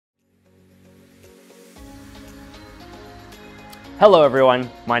Hello everyone,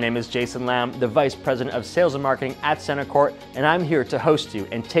 my name is Jason Lamb, the Vice President of Sales and Marketing at CentreCourt, and I'm here to host you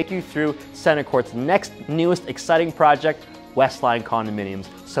and take you through CentreCourt's next, newest, exciting project, Westline Condominiums.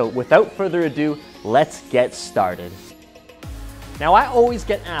 So without further ado, let's get started. Now I always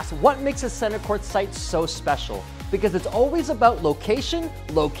get asked, what makes a CentreCourt site so special? Because it's always about location,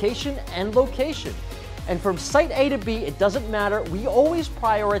 location, and location. And from site A to B, it doesn't matter, we always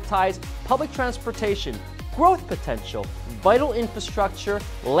prioritize public transportation, growth potential, vital infrastructure,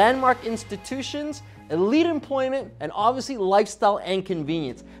 landmark institutions, elite employment, and obviously lifestyle and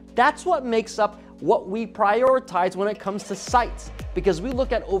convenience. That's what makes up what we prioritize when it comes to sites, because we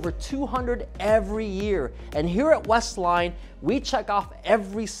look at over 200 every year. And here at Westline, we check off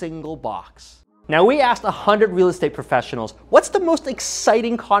every single box. Now we asked 100 real estate professionals, what's the most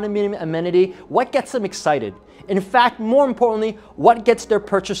exciting condominium amenity? What gets them excited? In fact, more importantly, what gets their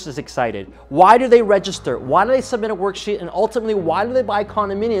purchasers excited? Why do they register? Why do they submit a worksheet? And ultimately, why do they buy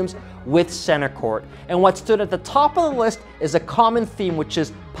condominiums with CentreCourt? And what stood at the top of the list is a common theme, which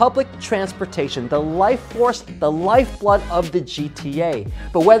is public transportation, the life force, the lifeblood of the GTA.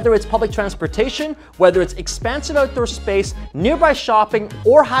 But whether it's public transportation, whether it's expansive outdoor space, nearby shopping,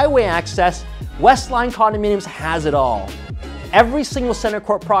 or highway access, Westline Condominiums has it all. Every single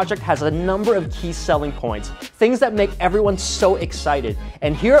CentreCourt project has a number of key selling points, things that make everyone so excited.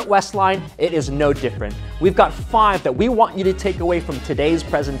 And here at Westline, it is no different. We've got 5 that we want you to take away from today's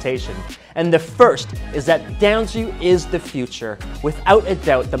presentation. And the first is that Downsview is the future. Without a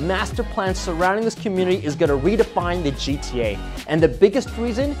doubt, the master plan surrounding this community is going to redefine the GTA. And the biggest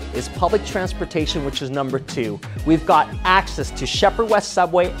reason is public transportation, which is number 2. We've got access to Sheppard West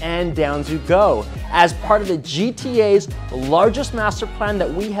Subway and Downsview Go as part of the GTA's largest master plan that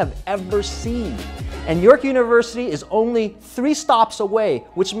we have ever seen. And York University is only 3 stops away,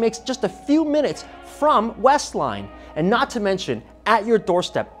 which makes just a few minutes from Westline. And not to mention, at your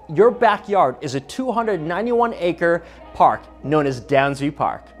doorstep, your backyard is a 291-acre park known as Downsview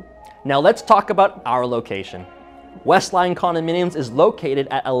Park. Now let's talk about our location. Westline Condominiums is located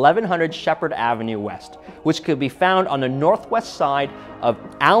at 1100 Sheppard Avenue West, which could be found on the northwest side of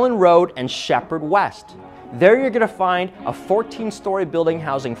Allen Road and Sheppard West. There you're going to find a 14-story building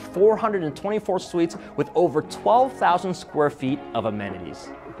housing 424 suites with over 12,000 square feet of amenities.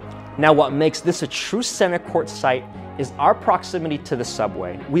 Now what makes this a true CentreCourt site is our proximity to the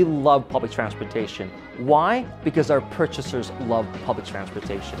subway. We love public transportation. Why? Because our purchasers love public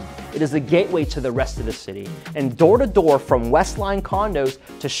transportation. It is the gateway to the rest of the city. And door to door from Westline Condos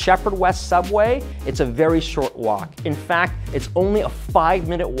to Sheppard West Subway, it's a very short walk. In fact, it's only a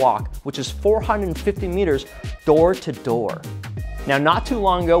 5-minute walk, which is 450 meters door to door. Now, not too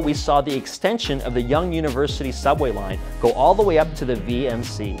long ago, we saw the extension of the Young University subway line go all the way up to the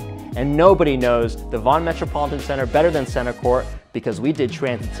VMC. And nobody knows the Vaughan Metropolitan Center better than CentreCourt because we did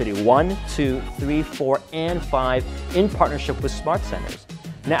Transit City 1, 2, 3, 4, and 5 in partnership with Smart Centers.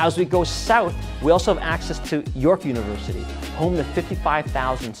 Now, as we go south, we also have access to York University, home to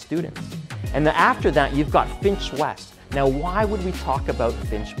 55,000 students. And then after that, you've got Finch West. Now, why would we talk about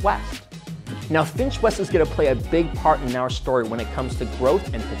Finch West? Now, Finch West is going to play a big part in our story when it comes to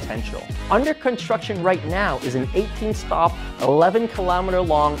growth and potential. Under construction right now is an 18-stop,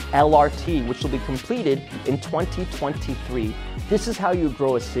 11-kilometer-long LRT, which will be completed in 2023. This is how you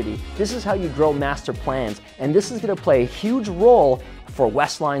grow a city. This is how you grow master plans. And this is going to play a huge role for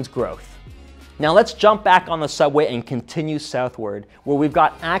Westline's growth. Now let's jump back on the subway and continue southward, where we've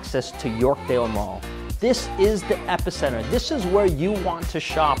got access to Yorkdale Mall. This is the epicenter. This is where you want to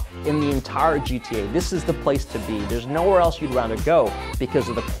shop in the entire GTA. This is the place to be. There's nowhere else you'd rather go because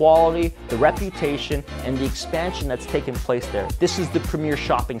of the quality, the reputation, and the expansion that's taken place there. This is the premier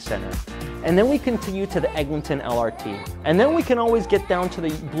shopping center. And then we continue to the Eglinton LRT. And then we can always get down to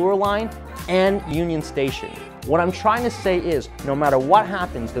the Bloor Line and Union Station. What I'm trying to say is, no matter what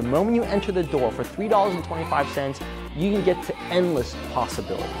happens, the moment you enter the door for $3.25, you can get to endless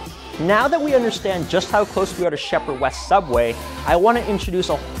possibilities. Now that we understand just how close we are to Sheppard West Subway, I want to introduce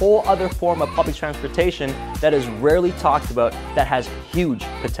a whole other form of public transportation that is rarely talked about that has huge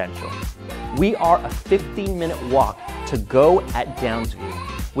potential. We are a 15-minute walk to Go at Downsview,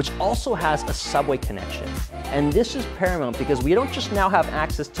 which also has a subway connection. And this is paramount because we don't just now have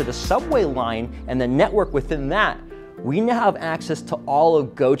access to the subway line and the network within that, we now have access to all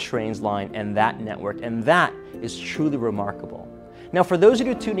of GO Train's line and that network, and that is truly remarkable. Now, for those of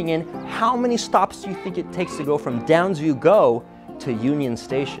you tuning in, how many stops do you think it takes to go from Downsview Go to Union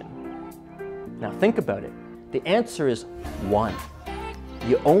Station? Now think about it. The answer is 1.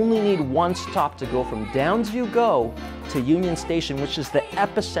 You only need 1 stop to go from Downsview Go to Union Station, which is the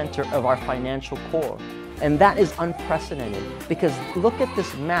epicenter of our financial core. And that is unprecedented, because look at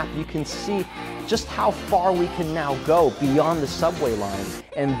this map, you can see just how far we can now go beyond the subway line.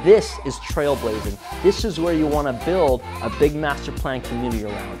 And this is trailblazing. This is where you want to build a big master plan community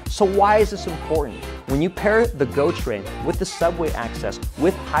around. So why is this important? When you pair the GO train with the subway access,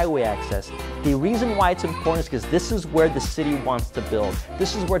 with highway access, the reason why it's important is because this is where the city wants to build.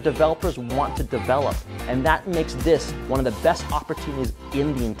 This is where developers want to develop. And that makes this one of the best opportunities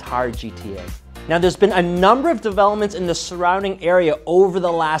in the entire GTA. Now, there's been a number of developments in the surrounding area over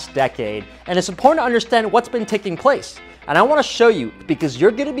the last decade, and it's important to understand what's been taking place. And I want to show you, because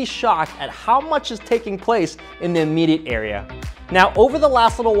you're going to be shocked at how much is taking place in the immediate area. Now, over the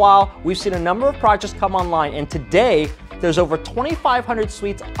last little while, we've seen a number of projects come online, and today there's over 2,500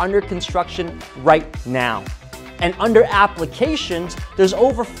 suites under construction right now. And under applications, there's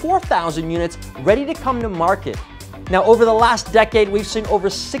over 4,000 units ready to come to market. Now, over the last decade, we've seen over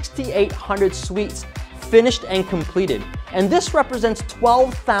 6,800 suites finished and completed. And this represents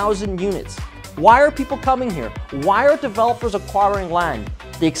 12,000 units. Why are people coming here? Why are developers acquiring land?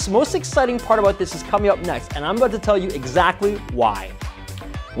 The most exciting part about this is coming up next, and I'm about to tell you exactly why.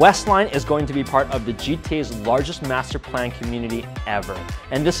 Westline is going to be part of the GTA's largest master plan community ever.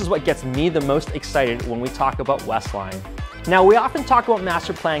 And this is what gets me the most excited when we talk about Westline. Now, we often talk about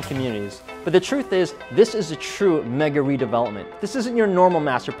master plan communities, but the truth is, this is a true mega redevelopment. This isn't your normal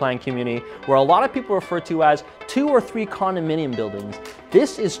master plan community where a lot of people refer to as 2 or 3 condominium buildings.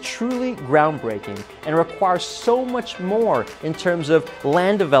 This is truly groundbreaking and requires so much more in terms of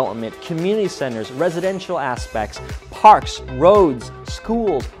land development, community centers, residential aspects, parks, roads,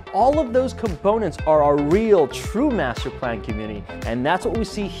 schools. All of those components are a real, true master plan community, and that's what we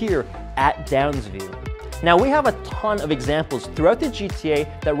see here at Downsview. Now, we have a ton of examples throughout the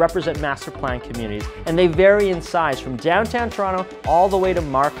GTA that represent master plan communities, and they vary in size from downtown Toronto all the way to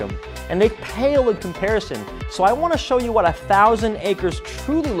Markham, and they pale in comparison. So I want to show you what 1,000 acres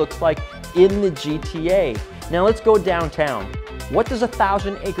truly looks like in the GTA. Now let's go downtown. What does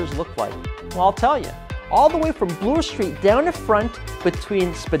 1,000 acres look like? Well, I'll tell you. All the way from Bloor Street down to front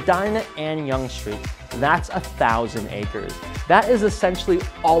between Spadina and Yonge Street. That's 1,000 acres. That is essentially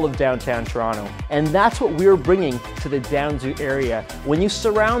all of downtown Toronto, and that's what we're bringing to the Downsview area. When you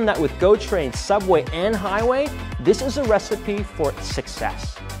surround that with GO train, subway, and highway, this is a recipe for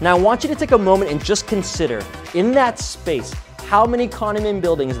success. Now, I want you to take a moment and just consider, in that space, how many condominium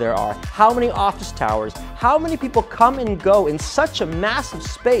buildings there are, how many office towers, how many people come and go in such a massive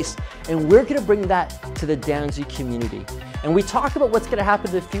space, and we're gonna bring that to the Downsview community. And we talk about what's gonna happen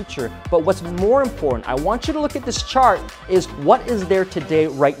in the future, but what's more important, I want you to look at this chart, is what is there today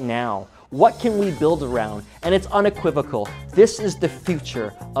right now? What can we build around? And it's unequivocal. This is the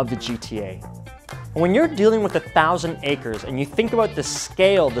future of the GTA. When you're dealing with 1,000 acres and you think about the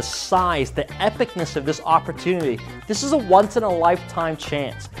scale, the size, the epicness of this opportunity, this is a once-in-a-lifetime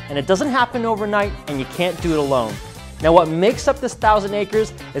chance. And it doesn't happen overnight, and you can't do it alone. Now, what makes up this 1,000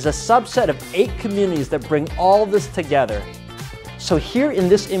 acres is a subset of 8 communities that bring all this together. So here in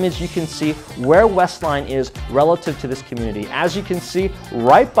this image, you can see where Westline is relative to this community. As you can see,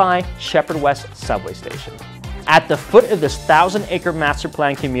 right by Sheppard West subway station. At the foot of this 1,000-acre master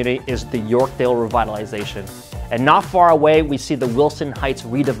plan community is the Yorkdale revitalization. And not far away, we see the Wilson Heights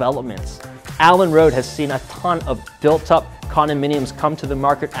redevelopments. Allen Road has seen a ton of built-up condominiums come to the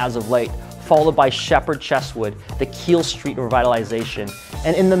market as of late, followed by Sheppard Chesswood, the Keel Street revitalization.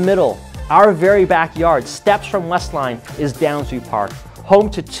 And in the middle, our very backyard, steps from Westline, is Downsview Park, home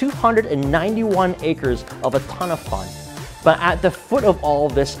to 291 acres of a ton of fun. But at the foot of all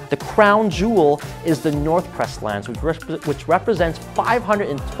of this, the crown jewel is the Northcrest lands, which represents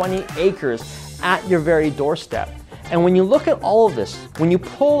 520 acres at your very doorstep. And when you look at all of this, when you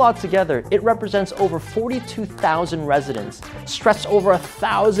pull it all together, it represents over 42,000 residents, stretched over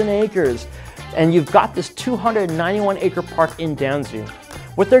 1,000 acres. And you've got this 291 acre park in Downsview.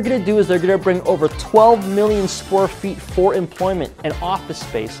 What they're gonna do is they're gonna bring over 12 million square feet for employment and office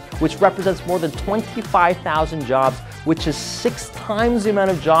space, which represents more than 25,000 jobs, which is 6 times the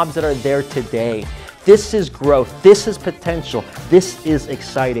amount of jobs that are there today. This is growth, this is potential, this is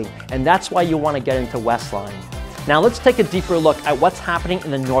exciting, and that's why you wanna get into Westline. Now let's take a deeper look at what's happening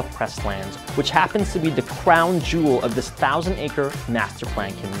in the Northcrest lands, which happens to be the crown jewel of this 1,000-acre master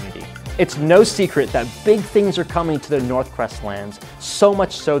plan community. It's no secret that big things are coming to the Northcrest lands, so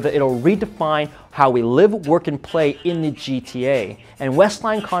much so that it'll redefine how we live, work, and play in the GTA. And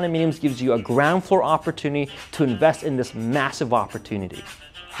Westline Condominiums gives you a ground floor opportunity to invest in this massive opportunity.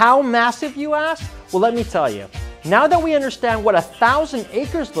 How massive, you ask? Well, let me tell you. Now that we understand what 1,000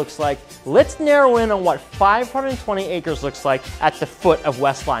 acres looks like, let's narrow in on what 520 acres looks like at the foot of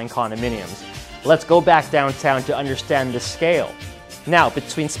Westline Condominiums. Let's go back downtown to understand the scale. Now,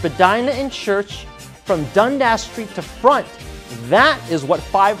 between Spadina and Church, from Dundas Street to Front, that is what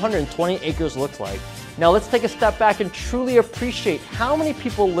 520 acres looks like. Now let's take a step back and truly appreciate how many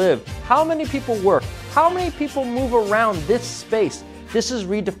people live, how many people work, how many people move around this space. This is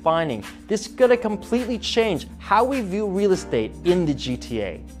redefining. This is gonna completely change how we view real estate in the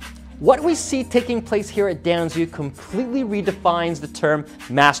GTA. What we see taking place here at Downsview completely redefines the term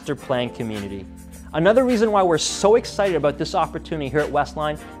master plan community. Another reason why we're so excited about this opportunity here at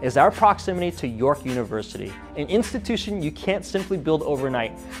Westline is our proximity to York University, an institution you can't simply build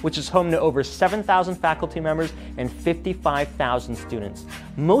overnight, which is home to over 7,000 faculty members and 55,000 students.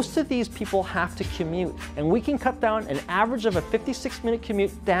 Most of these people have to commute, and we can cut down an average of a 56-minute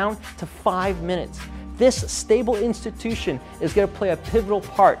commute down to 5 minutes. This stable institution is going to play a pivotal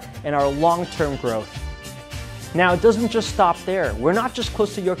part in our long-term growth. Now, it doesn't just stop there. We're not just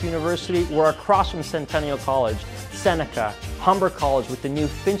close to York University, we're across from Centennial College, Seneca, Humber College with the new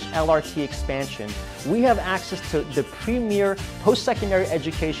Finch LRT expansion. We have access to the premier post-secondary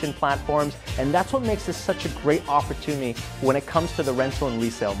education platforms, and that's what makes this such a great opportunity when it comes to the rental and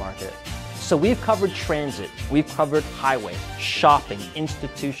resale market. So we've covered transit, we've covered highway, shopping,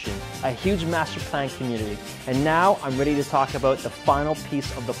 institution, a huge master plan community, and now I'm ready to talk about the final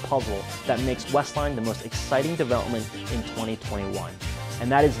piece of the puzzle that makes Westline the most exciting development in 2021, and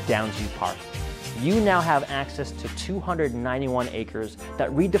that is Downsview Park. You now have access to 291 acres that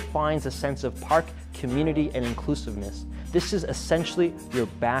redefines a sense of park, community, and inclusiveness. This is essentially your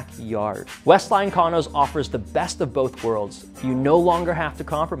backyard. Westline Condos offers the best of both worlds. You no longer have to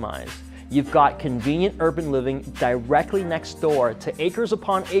compromise. You've got convenient urban living directly next door to acres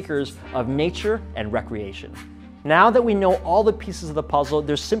upon acres of nature and recreation. Now that we know all the pieces of the puzzle,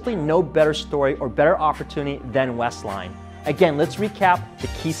 there's simply no better story or better opportunity than Westline. Again, let's recap the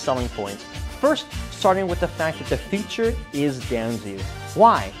key selling points. First, starting with the fact that the future is Downsview.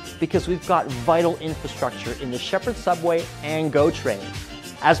 Why? Because we've got vital infrastructure in the Sheppard subway and GO train.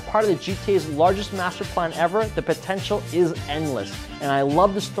 As part of the GTA's largest master plan ever, the potential is endless. And I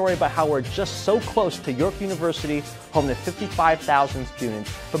love the story about how we're just so close to York University, home to 55,000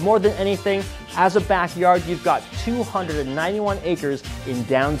 students. But more than anything, as a backyard, you've got 291 acres in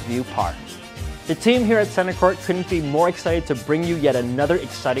Downsview Park. The team here at CentreCourt couldn't be more excited to bring you yet another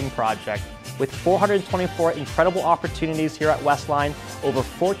exciting project. With 424 incredible opportunities here at Westline, over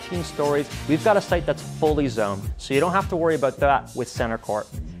 14 stories, we've got a site that's fully zoned, so you don't have to worry about that with CentreCourt.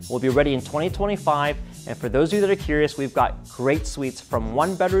 We'll be ready in 2025, and for those of you that are curious, we've got great suites from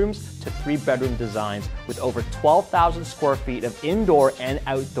 1-bedrooms to 3-bedroom designs with over 12,000 square feet of indoor and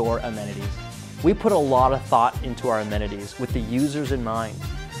outdoor amenities. We put a lot of thought into our amenities with the users in mind,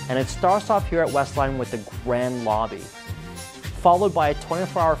 and it starts off here at Westline with the grand lobby, followed by a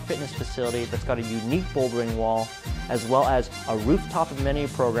 24-hour fitness facility that's got a unique bouldering wall, as well as a rooftop amenity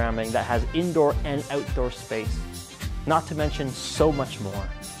programming that has indoor and outdoor space, not to mention so much more.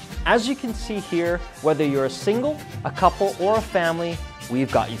 As you can see here, whether you're a single, a couple, or a family,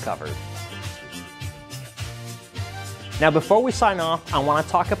 we've got you covered. Now, before we sign off, I want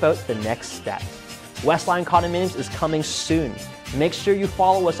to talk about the next step. Westline Condominiums is coming soon. Make sure you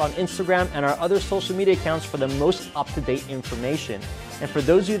follow us on Instagram and our other social media accounts for the most up-to-date information. And for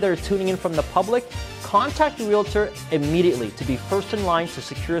those of you that are tuning in from the public, contact your realtor immediately to be first in line to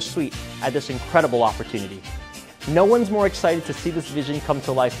secure a suite at this incredible opportunity. No one's more excited to see this vision come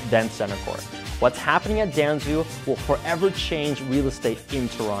to life than CentreCourt. What's happening at Downsview will forever change real estate in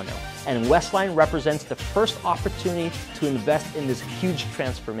Toronto, and Westline represents the first opportunity to invest in this huge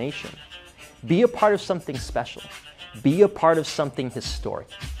transformation. Be a part of something special. Be a part of something historic.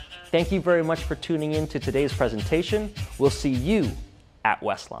 Thank you very much for tuning in to today's presentation. We'll see you at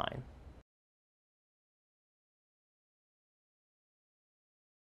Westline.